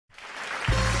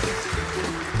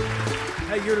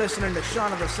Hey, you're listening to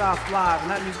Shaun of the South Live,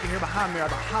 and that music you hear behind me are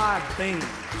the High Beams.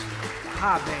 The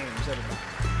High Beams, everybody.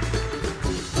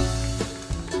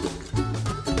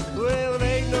 Well, it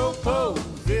ain't no pose,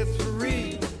 it's for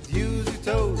real. Use your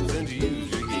toes and you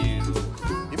use your heels.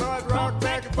 You might rock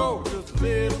back and forth just a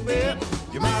little bit.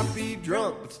 You might be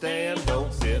drunk, but stand,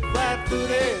 don't sit.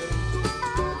 Flat-footed,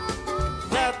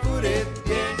 flat-footed,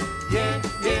 yeah, yeah,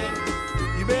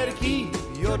 yeah. You better keep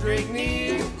your drink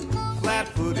near.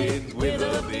 Flat-footed with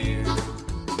a beer.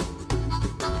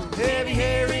 Heavy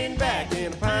hair in back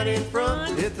and a pint in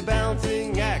front. It's a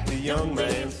bouncing act, a young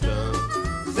man's done.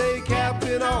 Say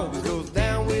captain always goes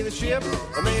down with a ship.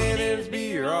 A man and his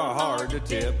beer are hard to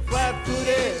tip.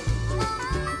 Flat-footed,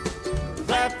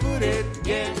 flat-footed,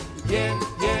 yeah, yeah,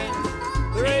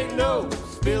 yeah. There ain't no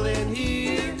spilling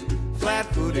here.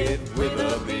 Flat-footed with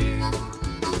a beer.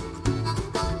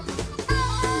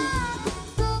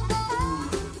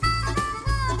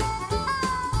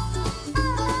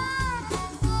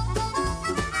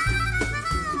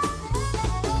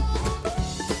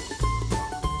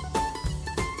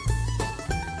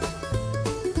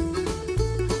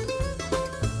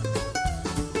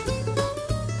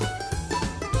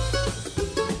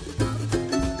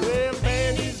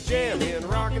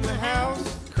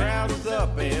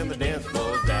 And the dance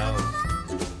floor's down.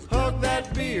 Hug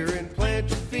that beer and plant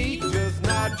your feet. Just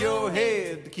nod your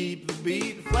head to keep the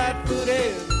beat.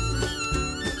 Flat-footed,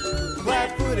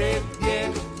 flat-footed,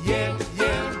 yeah, yeah,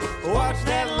 yeah. Watch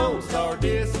that Lone Star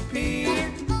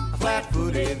disappear.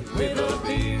 Flat-footed with a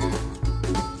beer.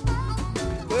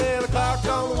 Well, the clock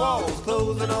on the wall's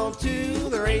closing on 2.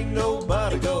 There ain't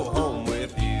nobody go home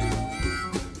with you.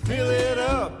 Fill it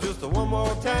up just one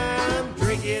more time.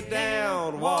 Drink it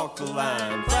down, walk the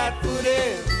line.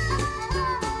 Flat-footed,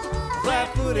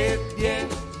 flat-footed, yeah,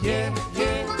 yeah,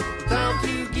 yeah. Time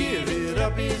to give it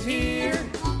up is here.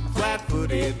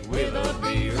 Flat-footed with a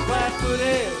beer.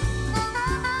 Flat-footed,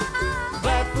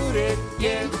 flat-footed,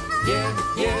 yeah, yeah,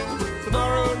 yeah.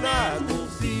 Tomorrow night we'll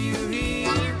see you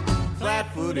here.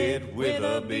 Flat-footed with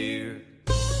a beer.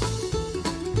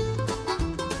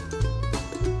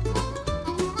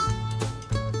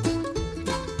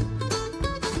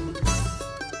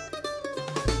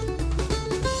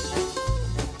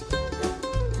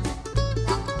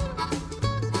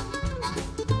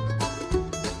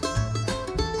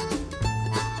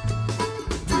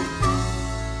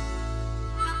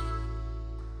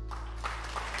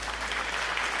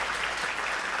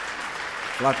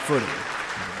 Flat-footed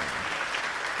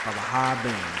by the High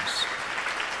Beams.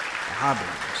 The High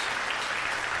Beams.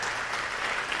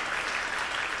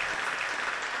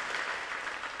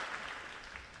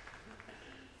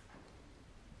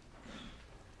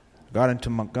 Got into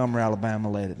Montgomery,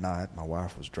 Alabama late at night. My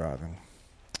wife was driving.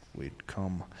 We'd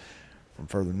come from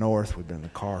further north. We'd been in the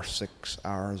car 6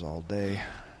 hours all day.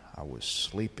 I was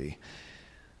sleepy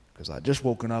because I'd just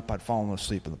woken up. I'd fallen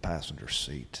asleep in the passenger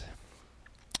seat.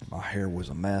 My hair was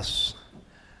a mess,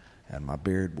 and my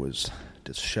beard was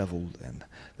disheveled, and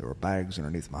there were bags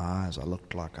underneath my eyes. I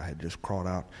looked like I had just crawled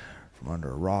out from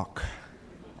under a rock.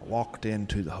 I walked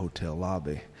into the hotel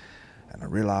lobby, and I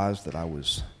realized that I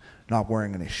was not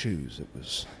wearing any shoes. It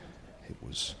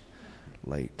was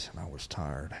late, and I was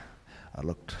tired. I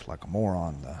looked like a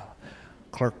moron. The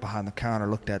clerk behind the counter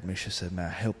looked at me. She said, "May I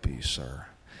help you, sir?"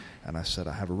 And I said,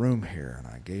 "I have a room here," and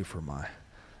I gave her my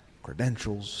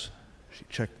credentials. She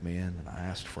checked me in, and I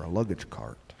asked for a luggage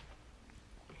cart.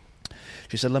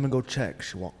 She said, "Let me go check."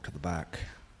 She walked to the back.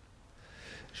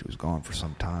 She was gone for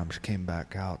some time. She came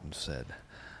back out and said,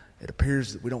 "It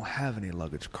appears that we don't have any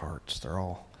luggage carts. They're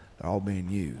all being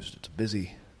used. It's a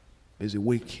busy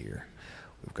week here.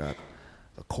 We've got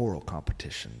the choral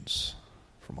competitions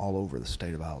from all over the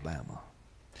state of Alabama.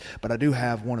 But I do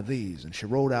have one of these." And she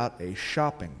rolled out a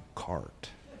shopping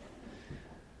cart.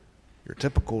 Your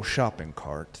typical shopping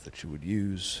cart that you would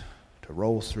use to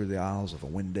roll through the aisles of a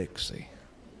Winn-Dixie.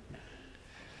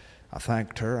 I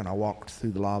thanked her, and I walked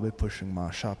through the lobby pushing my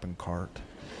shopping cart.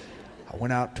 I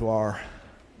went out to our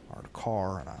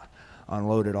car, and I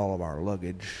unloaded all of our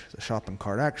luggage. The shopping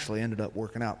cart actually ended up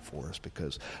working out for us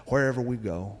because wherever we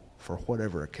go, for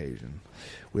whatever occasion,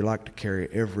 we like to carry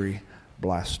every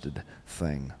blasted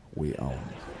thing we own.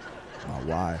 My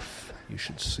wife, you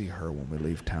should see her when we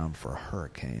leave town for a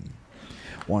hurricane.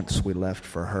 Once we left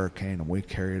for a hurricane, and we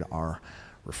carried our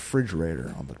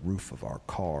refrigerator on the roof of our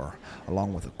car,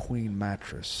 along with a queen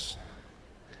mattress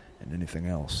and anything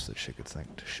else that she could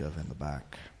think to shove in the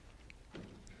back.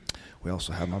 We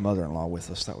also had my mother-in-law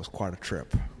with us. That was quite a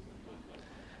trip.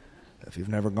 If you've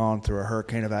never gone through a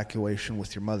hurricane evacuation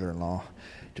with your mother-in-law,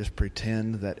 just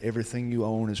pretend that everything you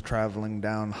own is traveling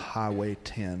down Highway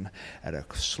 10 at a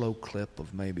slow clip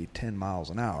of maybe 10 miles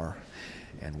an hour,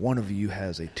 and one of you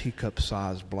has a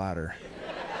teacup-sized bladder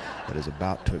that is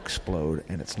about to explode,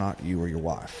 and it's not you or your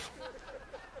wife.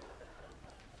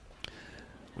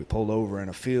 We pulled over in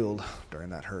a field during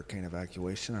that hurricane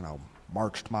evacuation, and I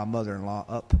marched my mother-in-law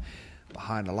up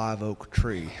behind a live oak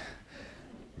tree.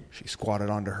 She squatted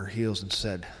onto her heels and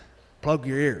said, "Plug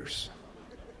your ears."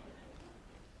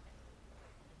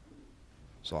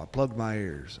 So I plugged my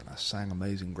ears and I sang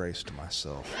Amazing Grace to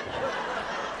myself.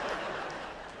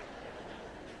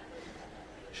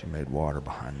 She made water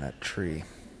behind that tree.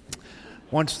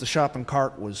 Once the shopping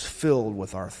cart was filled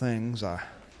with our things, I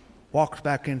walked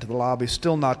back into the lobby,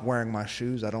 still not wearing my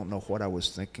shoes. I don't know what I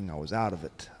was thinking. I was out of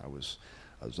it. I was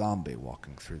a zombie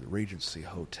walking through the Regency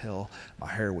Hotel. My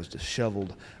hair was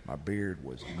disheveled. My beard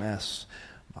was a mess.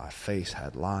 My face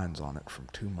had lines on it from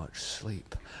too much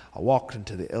sleep. I walked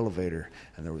into the elevator,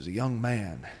 and there was a young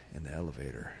man in the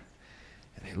elevator,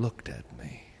 and he looked at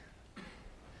me.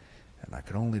 And I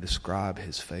could only describe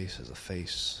his face as a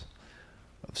face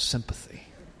of sympathy.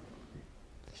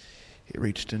 He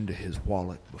reached into his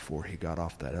wallet before he got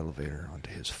off that elevator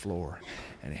onto his floor,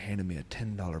 and he handed me a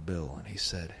 $10 bill, and he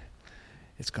said,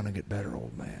 "It's going to get better,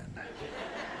 old man.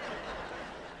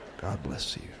 God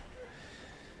bless you."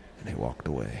 And he walked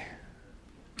away.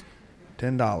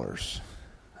 $10.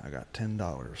 I got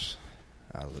 $10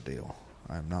 out of the deal.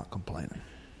 I am not complaining.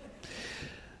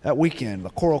 That weekend,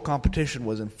 the choral competition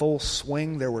was in full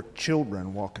swing. There were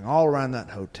children walking all around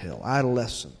that hotel,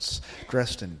 adolescents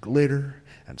dressed in glitter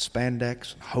and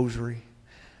spandex and hosiery.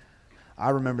 I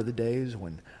remember the days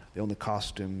when the only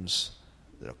costumes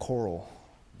that a choral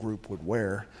group would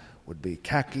wear would be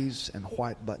khakis and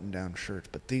white button-down shirts.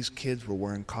 But these kids were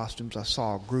wearing costumes. I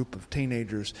saw a group of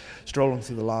teenagers strolling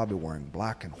through the lobby wearing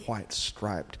black and white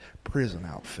striped prison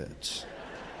outfits.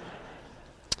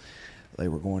 They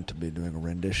were going to be doing a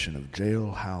rendition of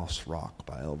Jailhouse Rock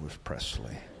by Elvis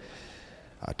Presley.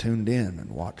 I tuned in and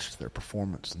watched their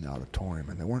performance in the auditorium,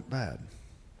 and they weren't bad.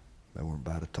 They weren't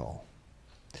bad at all.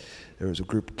 There was a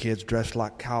group of kids dressed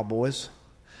like cowboys.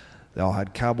 They all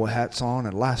had cowboy hats on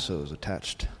and lassos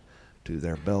attached to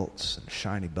their belts and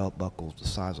shiny belt buckles the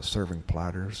size of serving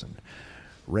platters and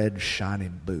red shiny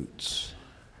boots.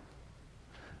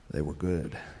 They were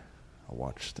good. I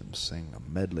watched them sing a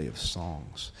medley of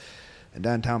songs. In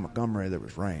downtown Montgomery, there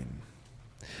was rain.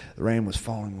 The rain was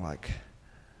falling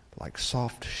like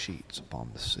soft sheets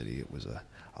upon the city. It was a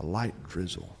light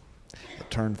drizzle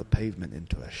that turned the pavement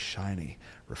into a shiny,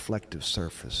 reflective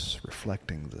surface,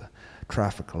 reflecting the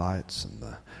traffic lights and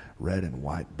the red and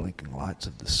white blinking lights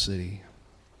of the city.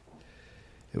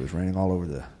 It was raining all over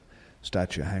the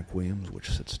statue of Hank Williams, which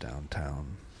sits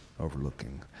downtown,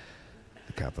 overlooking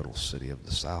the capital city of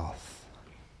the South.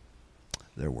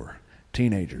 There were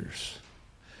teenagers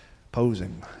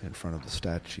posing in front of the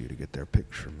statue to get their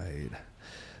picture made.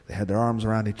 They had their arms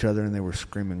around each other and they were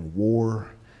screaming, "War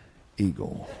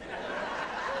Eagle."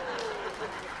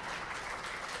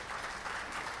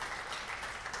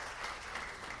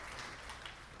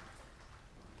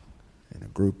 And a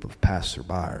group of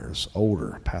passerbyers,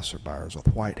 older passerbyers with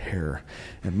white hair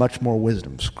and much more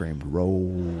wisdom, screamed,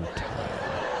 "Roll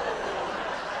Tide."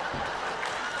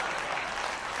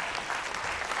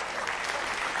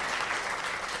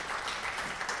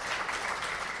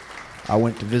 I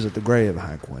went to visit the grave of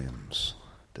Hank Williams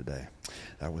today.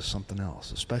 That was something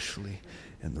else, especially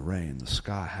in the rain. The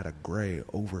sky had a gray,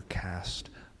 overcast,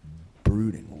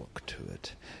 brooding look to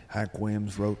it. Hank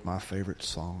Williams wrote my favorite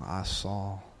song, "I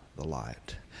Saw the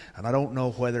Light." And I don't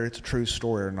know whether it's a true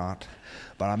story or not,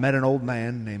 but I met an old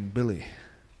man named Billy.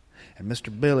 And Mr.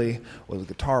 Billy was a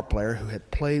guitar player who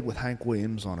had played with Hank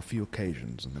Williams on a few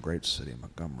occasions in the great city of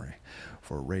Montgomery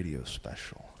for a radio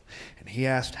special. And he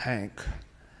asked Hank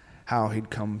how he'd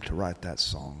come to write that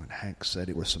song. And Hank said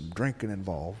there was some drinking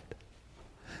involved.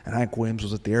 And Hank Williams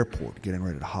was at the airport getting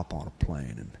ready to hop on a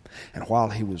plane. And while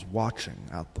he was watching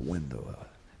out the window,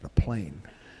 the plane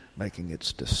making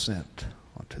its descent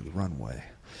onto the runway,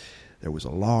 there was a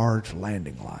large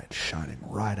landing light shining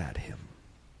right at him.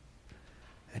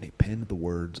 And he penned the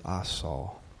words, "I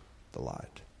saw the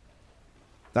light."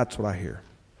 That's what I hear.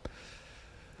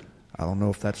 I don't know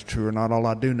if that's true or not. All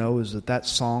I do know is that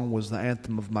song was the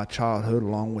anthem of my childhood,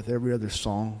 along with every other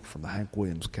song from the Hank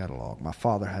Williams catalog. My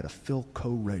father had a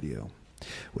Philco radio,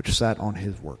 which sat on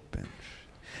his workbench.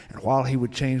 And while he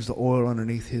would change the oil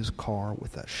underneath his car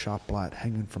with that shop light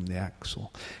hanging from the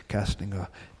axle, casting a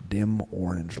dim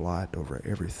orange light over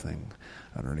everything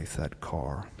underneath that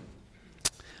car,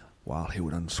 while he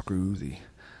would unscrew the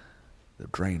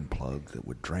drain plug that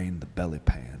would drain the belly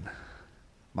pan.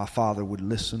 My father would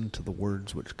listen to the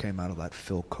words which came out of that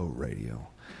Philco radio.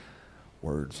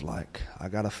 Words like, I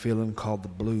got a feeling called the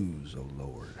blues, oh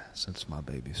Lord, since my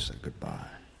baby said goodbye.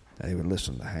 And he would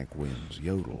listen to Hank Williams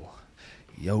yodel,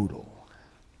 yodel.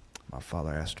 My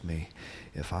father asked me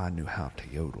if I knew how to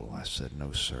yodel. I said,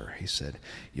 no, sir. He said,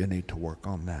 you need to work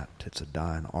on that. It's a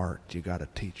dying art. You got to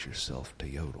teach yourself to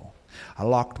yodel. I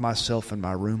locked myself in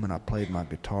my room and I played my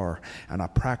guitar and I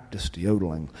practiced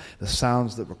yodeling. The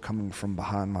sounds that were coming from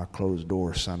behind my closed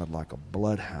door sounded like a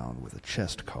bloodhound with a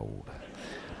chest cold.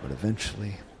 But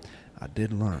eventually, I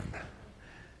did learn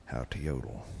how to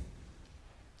yodel.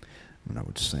 And I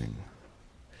would sing.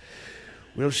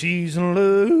 Well, she's in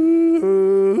love,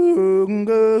 and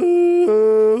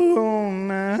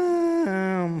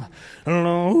I'm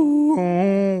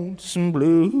lonesome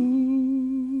blue.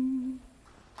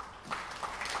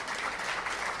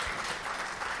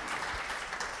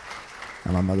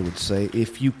 And my mother would say,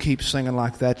 if you keep singing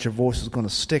like that, your voice is going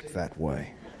to stick that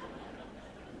way.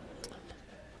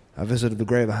 I visited the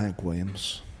grave of Hank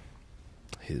Williams,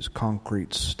 his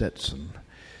concrete Stetson,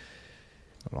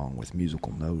 along with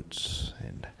musical notes,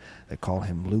 and they call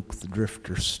him Luke the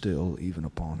Drifter still, even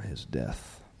upon his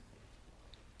death.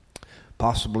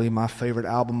 Possibly my favorite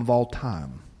album of all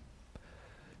time.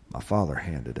 My father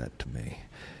handed that to me.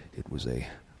 It was a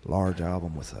large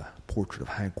album with a portrait of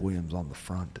Hank Williams on the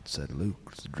front that said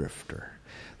Luke the Drifter.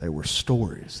 They were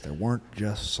stories. They weren't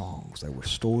just songs. They were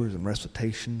stories and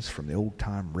recitations from the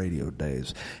old-time radio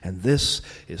days. And this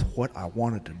is what I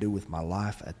wanted to do with my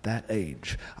life at that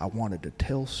age. I wanted to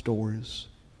tell stories,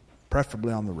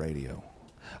 preferably on the radio.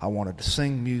 I wanted to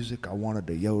sing music. I wanted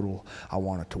to yodel. I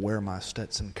wanted to wear my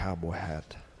Stetson cowboy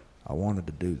hat. I wanted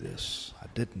to do this. I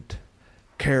didn't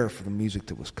care for the music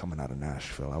that was coming out of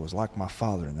Nashville. I was like my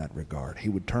father in that regard. He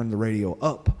would turn the radio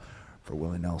up for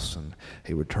Willie Nelson.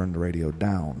 He would turn the radio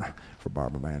down for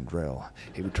Barbara Mandrell.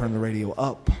 He would turn the radio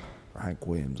up for Hank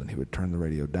Williams, and he would turn the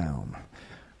radio down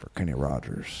for Kenny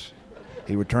Rogers.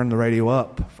 He would turn the radio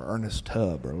up for Ernest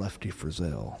Tubb or Lefty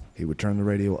Frizzell. He would turn the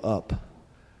radio up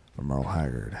for Merle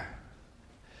Haggard.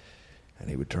 And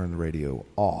he would turn the radio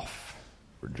off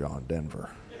for John Denver.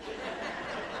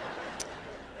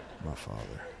 My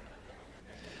father.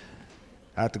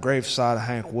 At the graveside of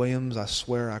Hank Williams, I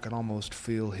swear I could almost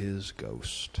feel his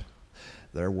ghost.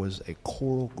 There was a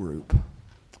choral group,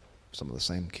 some of the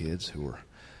same kids who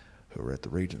were at the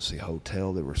Regency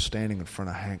Hotel. They were standing in front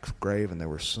of Hank's grave, and they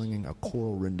were singing a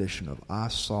choral rendition of I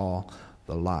Saw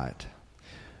the Light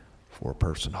for a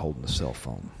person holding a cell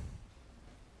phone.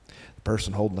 The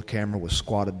person holding the camera was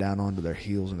squatted down onto their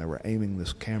heels, and they were aiming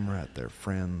this camera at their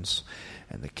friends,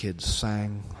 and the kids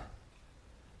sang.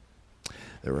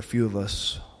 There were a few of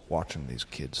us watching these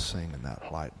kids sing in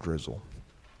that light drizzle.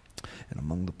 And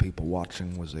among the people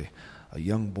watching was a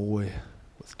young boy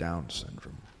with Down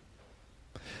syndrome.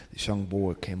 This young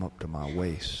boy came up to my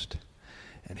waist,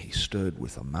 and he stood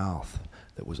with a mouth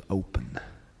that was open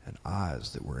and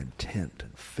eyes that were intent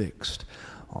and fixed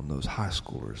on those high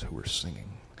schoolers who were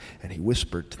singing. And he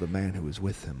whispered to the man who was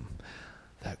with him,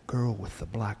 "That girl with the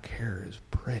black hair is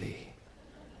pretty."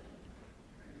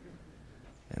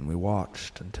 And we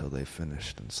watched until they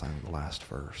finished and sang the last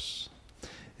verse.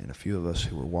 And a few of us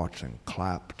who were watching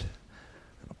clapped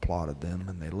and applauded them,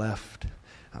 and they left.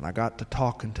 And I got to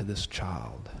talking to this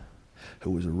child,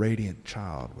 who was a radiant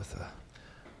child with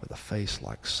a face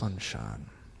like sunshine.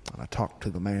 And I talked to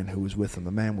the man who was with him.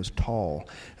 The man was tall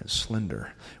and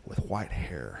slender with white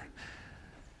hair.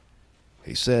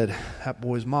 He said, "That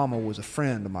boy's mama was a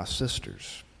friend of my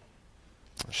sister's.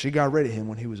 She got rid of him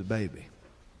when he was a baby.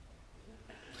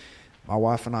 My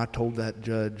wife and I told that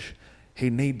judge,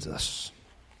 he needs us.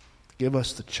 Give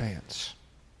us the chance.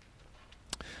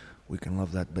 We can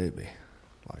love that baby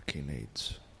like he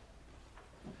needs."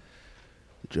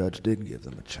 The judge did give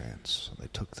them a chance. They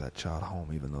took that child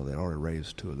home, even though they'd already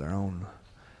raised two of their own,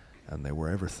 and they were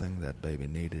everything that baby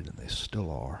needed, and they still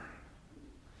are.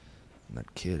 And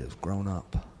that kid has grown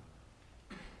up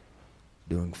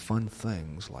doing fun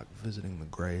things like visiting the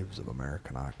graves of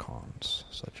American icons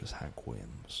such as Hank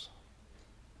Williams.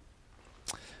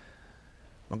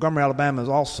 Montgomery, Alabama is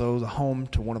also the home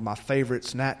to one of my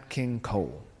favorites, Nat King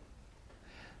Cole.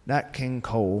 Nat King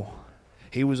Cole,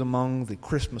 he was among the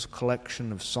Christmas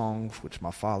collection of songs which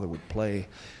my father would play,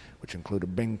 which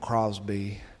included Bing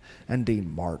Crosby and Dean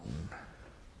Martin,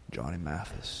 Johnny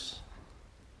Mathis.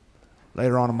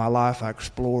 Later on in my life, I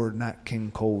explored Nat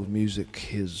King Cole's music.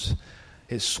 His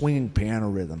swinging piano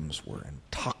rhythms were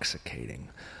intoxicating.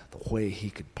 The way he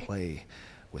could play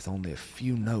with only a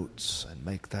few notes and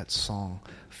make that song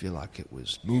feel like it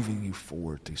was moving you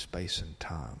forward through space and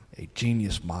time. A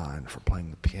genius mind for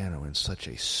playing the piano in such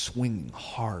a swinging,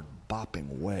 hard,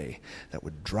 bopping way that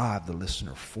would drive the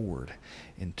listener forward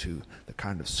into the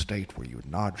kind of state where you would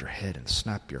nod your head and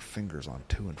snap your fingers on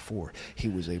 2 and 4. He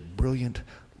was a brilliant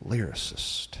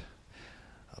lyricist.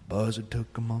 A buzzard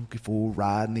took a monkey for a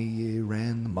ride in the air,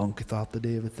 and the monkey thought that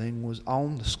everything was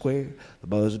on the square. The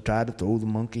buzzard tried to throw the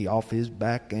monkey off his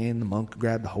back, and the monkey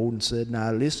grabbed a hold and said,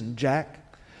 "Now listen,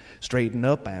 Jack, straighten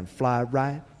up and fly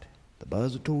right." The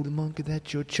buzzard told the monkey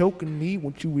that "You're choking me.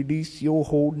 Won't you release your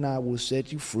hold and I will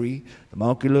set you free?" The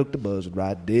monkey looked the buzzard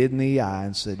right dead in the eye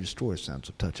and said, "Your story sounds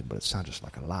so touching, but it sounds just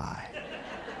like a lie."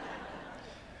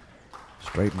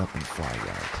 Straighten up and fly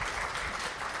right.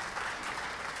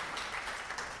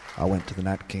 I went to the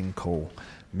Nat King Cole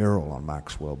mural on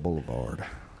Maxwell Boulevard.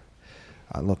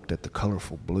 I looked at the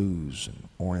colorful blues and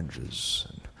oranges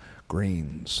and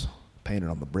greens painted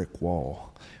on the brick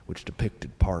wall, which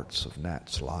depicted parts of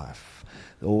Nat's life.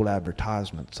 The old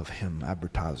advertisements of him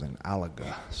advertising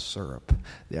Alaga syrup.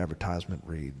 The advertisement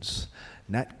reads,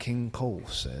 "Nat King Cole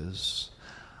says,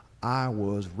 I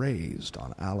was raised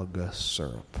on Alaga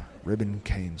syrup, ribbon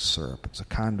cane syrup. It's a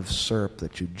kind of syrup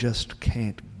that you just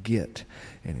can't get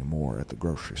anymore at the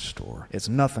grocery store. It's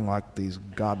nothing like these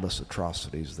godless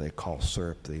atrocities they call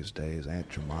syrup these days,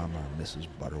 Aunt Jemima and Mrs.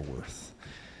 Butterworth."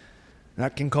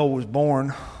 Nat King Cole was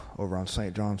born over on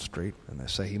St. John Street, and they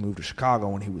say he moved to Chicago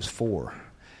when he was 4,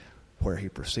 where he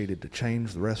proceeded to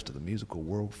change the rest of the musical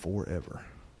world forever.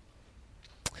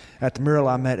 At the mural,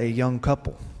 I met a young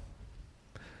couple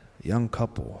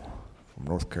from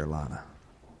North Carolina.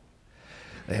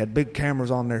 They had big cameras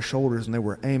on their shoulders, and they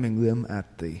were aiming them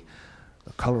at the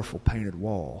colorful painted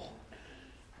wall.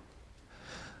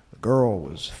 The girl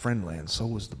was friendly, and so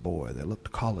was the boy. They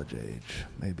looked college age,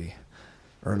 maybe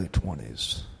early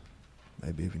 20s,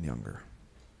 maybe even younger.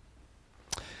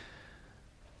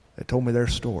 They told me their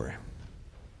story.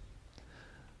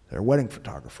 They're wedding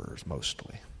photographers,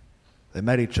 mostly. They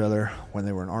met each other when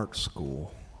they were in art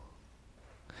school,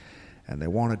 and they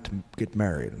wanted to get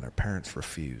married, and their parents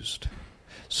refused.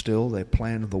 Still, they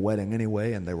planned the wedding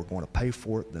anyway, and they were going to pay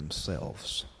for it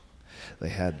themselves. They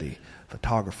had the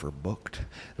photographer booked.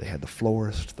 They had the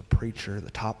florist, the preacher,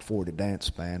 the top 40 dance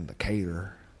band, the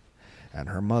caterer, and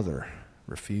her mother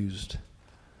refused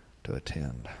to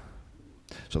attend.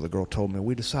 So the girl told me,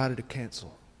 we decided to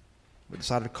cancel. We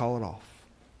decided to call it off.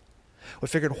 We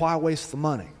figured, why waste the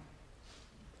money?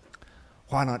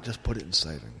 Why not just put it in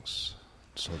savings?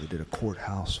 So they did a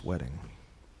courthouse wedding.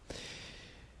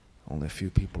 Only a few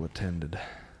people attended,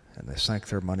 and they sank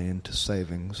their money into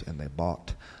savings, and they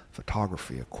bought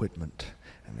photography equipment,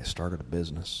 and they started a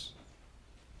business.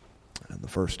 And in the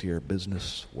first year,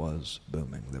 business was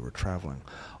booming. They were traveling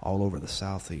all over the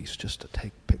Southeast just to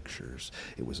take pictures.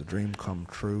 It was a dream come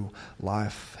true.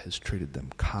 Life has treated them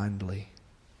kindly.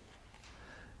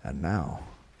 And now,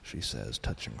 she says,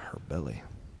 touching her belly,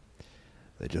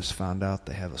 they just found out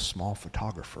they have a small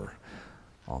photographer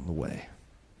on the way.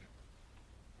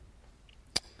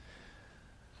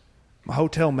 My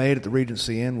hotel maid at the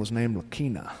Regency Inn was named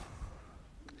Lakina.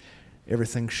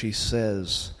 Everything she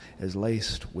says is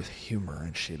laced with humor,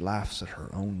 and she laughs at her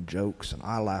own jokes, and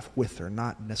I laugh with her,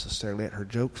 not necessarily at her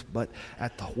jokes, but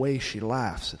at the way she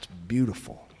laughs. It's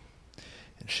beautiful,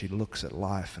 and she looks at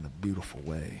life in a beautiful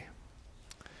way.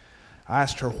 I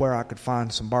asked her where I could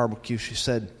find some barbecue. She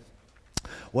said,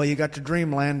 well, you got your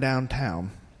Dreamland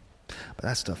downtown, but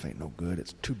that stuff ain't no good.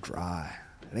 It's too dry.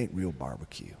 It ain't real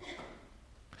barbecue.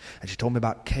 And she told me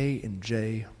about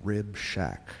K&J Rib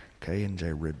Shack.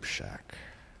 K&J Rib Shack.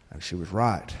 And she was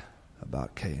right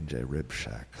about K&J Rib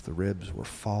Shack. The ribs were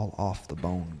fall off the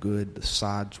bone good. The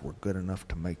sides were good enough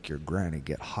to make your granny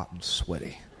get hot and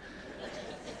sweaty.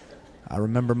 I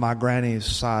remember my granny's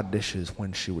side dishes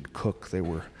when she would cook. They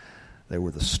were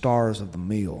the stars of the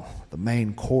meal. The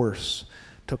main course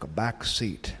took a back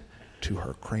seat to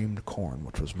her creamed corn,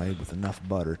 which was made with enough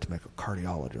butter to make a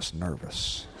cardiologist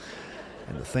nervous.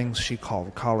 And the things she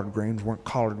called collard greens weren't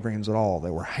collard greens at all.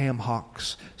 They were ham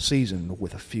hocks seasoned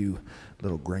with a few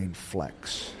little green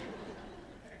flecks.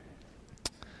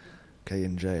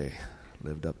 K&J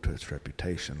lived up to its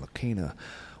reputation. Lakina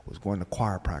was going to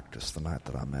choir practice the night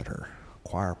that I met her.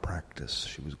 Choir practice.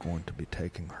 She was going to be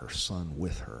taking her son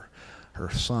with her. Her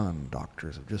son,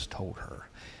 doctors have just told her,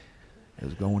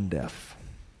 is going deaf.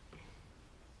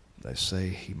 They say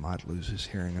he might lose his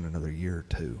hearing in another year or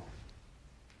two.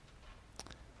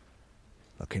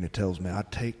 Lakina tells me, I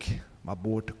take my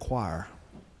boy to choir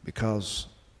because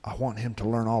I want him to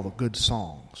learn all the good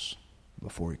songs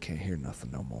before he can't hear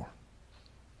nothing no more.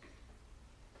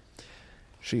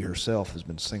 She herself has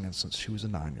been singing since she was a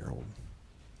 9-year-old.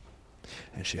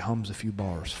 And she hums a few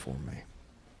bars for me.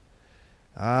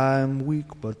 I am weak,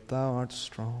 but thou art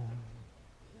strong.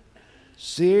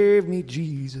 Save me,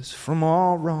 Jesus, from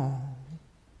all wrong.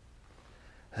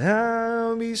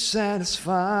 I'll be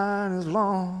satisfied as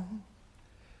long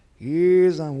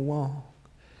as I walk.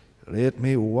 Let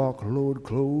me walk, Lord,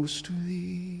 close to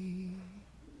thee.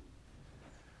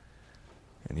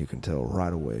 And you can tell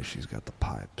right away she's got the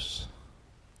pipes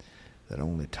that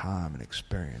only time and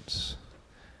experience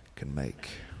can make.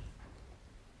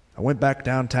 I went back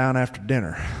downtown after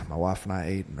dinner. My wife and I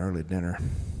ate an early dinner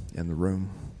in the room.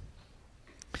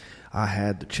 I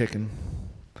had the chicken,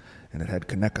 and it had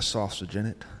Conecuh sausage in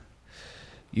it.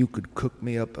 You could cook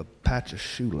me up a patch of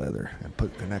shoe leather and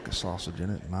put Conecuh sausage in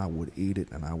it, and I would eat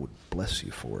it, and I would bless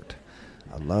you for it.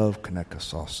 I love Conecuh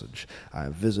sausage. I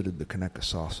have visited the Conecuh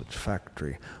sausage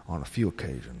factory on a few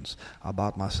occasions. I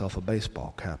bought myself a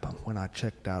baseball cap, and when I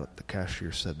checked out, the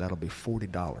cashier said, that'll be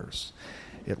 $40.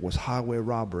 It was highway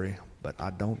robbery, but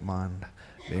I don't mind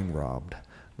being robbed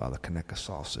by the Conecuh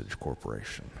Sausage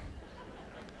Corporation.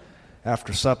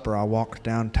 After supper, I walked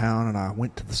downtown, and I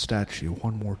went to the statue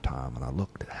one more time, and I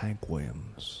looked at Hank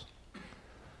Williams.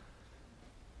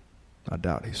 I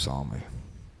doubt he saw me.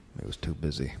 He was too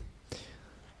busy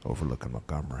overlooking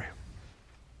Montgomery.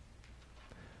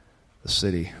 The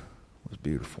city was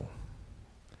beautiful.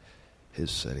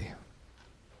 His city.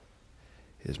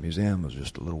 His museum was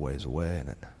just a little ways away,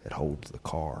 and it holds the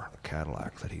car, the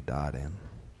Cadillac that he died in.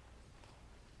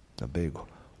 A big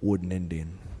wooden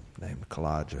Indian named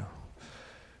Kalijah.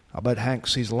 I bet Hank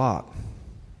sees a lot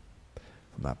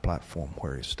from that platform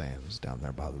where he stands down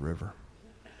there by the river.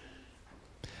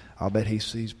 I'll bet he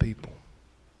sees people.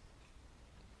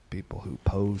 People who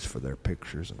pose for their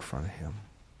pictures in front of him.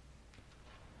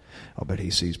 I'll bet he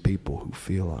sees people who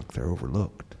feel like they're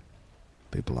overlooked.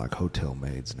 People like hotel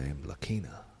maids named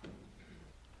Lakina.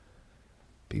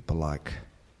 People like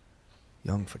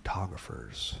young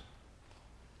photographers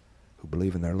who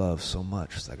believe in their love so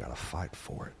much they gotta fight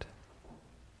for it.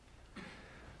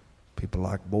 People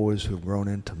like boys who have grown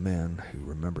into men who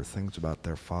remember things about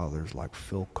their fathers like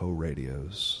Philco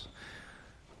radios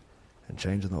and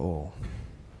changing the oil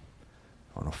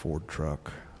on a Ford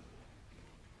truck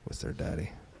with their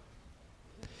daddy.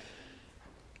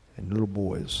 And little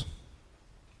boys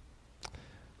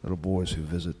who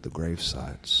visit the grave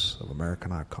sites of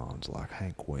American icons like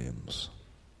Hank Williams.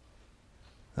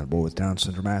 That boy with Down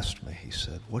syndrome asked me, he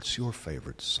said, what's your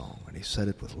favorite song? And he said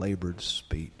it with labored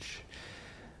speech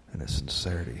and a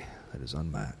sincerity that is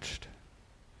unmatched.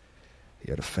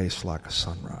 He had a face like a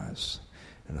sunrise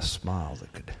and a smile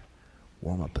that could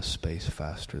warm up a space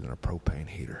faster than a propane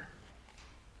heater.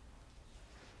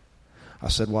 I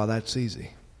said, why, that's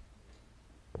easy.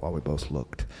 While we both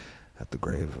looked at the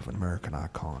grave of an American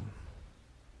icon.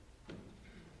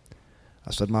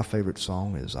 I said, my favorite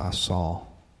song is I Saw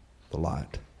the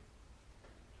Light.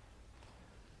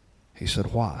 He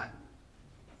said, why?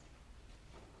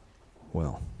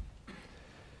 Well,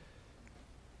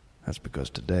 that's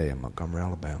because today in Montgomery,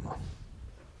 Alabama,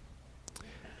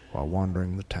 while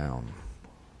wandering the town,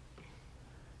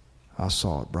 I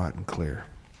saw it bright and clear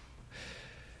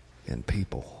in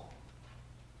people.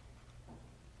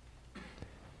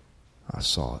 I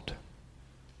saw it.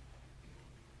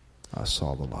 I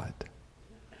saw the light.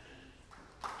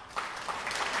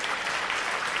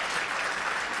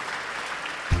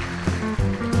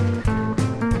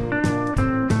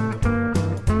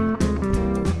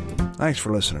 Thanks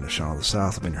for listening to Sean of the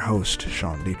South. I've been your host,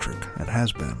 Sean Dietrich, and it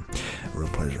has been a real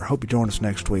pleasure. Hope you join us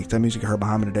next week. The music you heard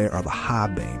behind me today are the High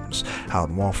Beams,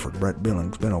 Howard Walford, Brett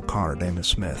Billings, Ben O'Connor, Damon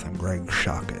Smith, and Greg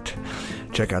Shockett.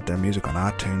 Check out their music on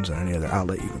iTunes and any other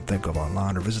outlet you can think of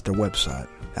online, or visit their website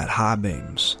at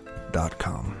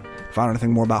highbeams.com. To find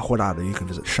anything more about what I do, you can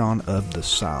visit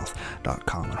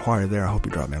seanofthesouth.com. And while you're there, I hope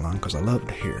you drop me a line, because I love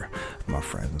to hear from my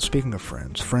friends. And speaking of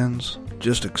friends,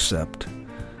 just accept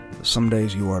that some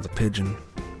days you are the pigeon,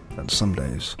 and some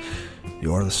days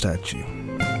you are the statue.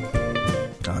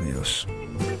 Adios.